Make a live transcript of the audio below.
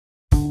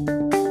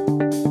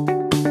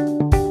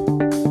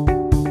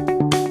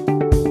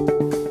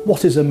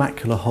What is a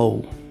macular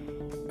hole?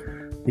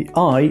 The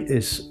eye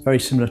is very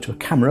similar to a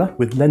camera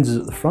with lenses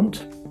at the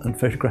front and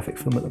photographic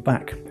film at the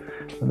back.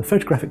 And the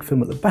photographic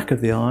film at the back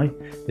of the eye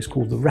is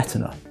called the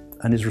retina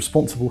and is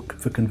responsible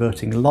for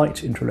converting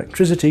light into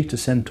electricity to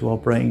send to our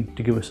brain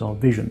to give us our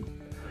vision.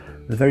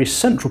 The very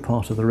central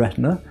part of the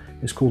retina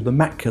is called the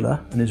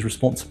macula and is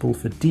responsible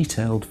for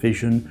detailed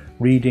vision,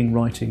 reading,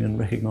 writing and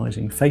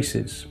recognising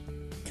faces.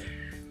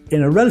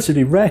 In a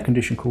relatively rare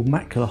condition called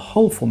macular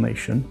hole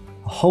formation,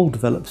 a hole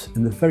develops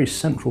in the very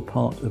central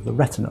part of the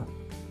retina.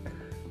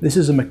 This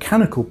is a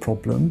mechanical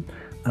problem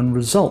and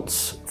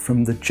results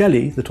from the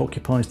jelly that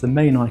occupies the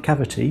main eye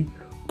cavity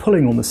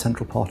pulling on the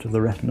central part of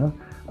the retina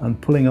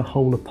and pulling a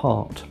hole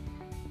apart.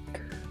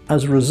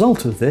 As a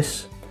result of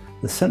this,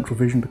 the central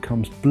vision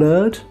becomes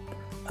blurred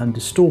and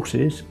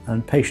distorted,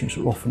 and patients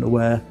are often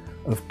aware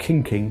of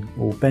kinking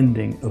or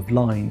bending of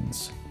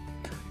lines.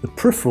 The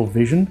peripheral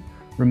vision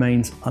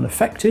remains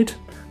unaffected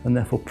and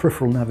therefore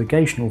peripheral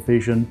navigational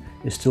vision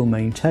is still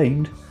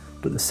maintained,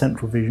 but the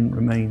central vision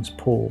remains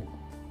poor.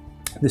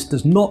 This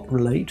does not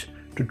relate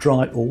to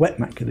dry or wet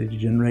macular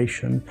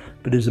degeneration,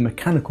 but is a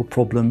mechanical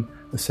problem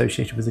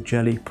associated with the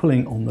jelly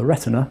pulling on the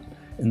retina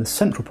in the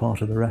central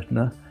part of the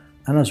retina,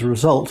 and as a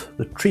result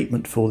the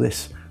treatment for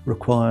this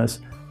requires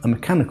a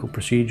mechanical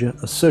procedure,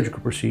 a surgical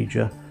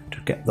procedure, to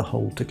get the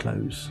hole to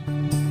close.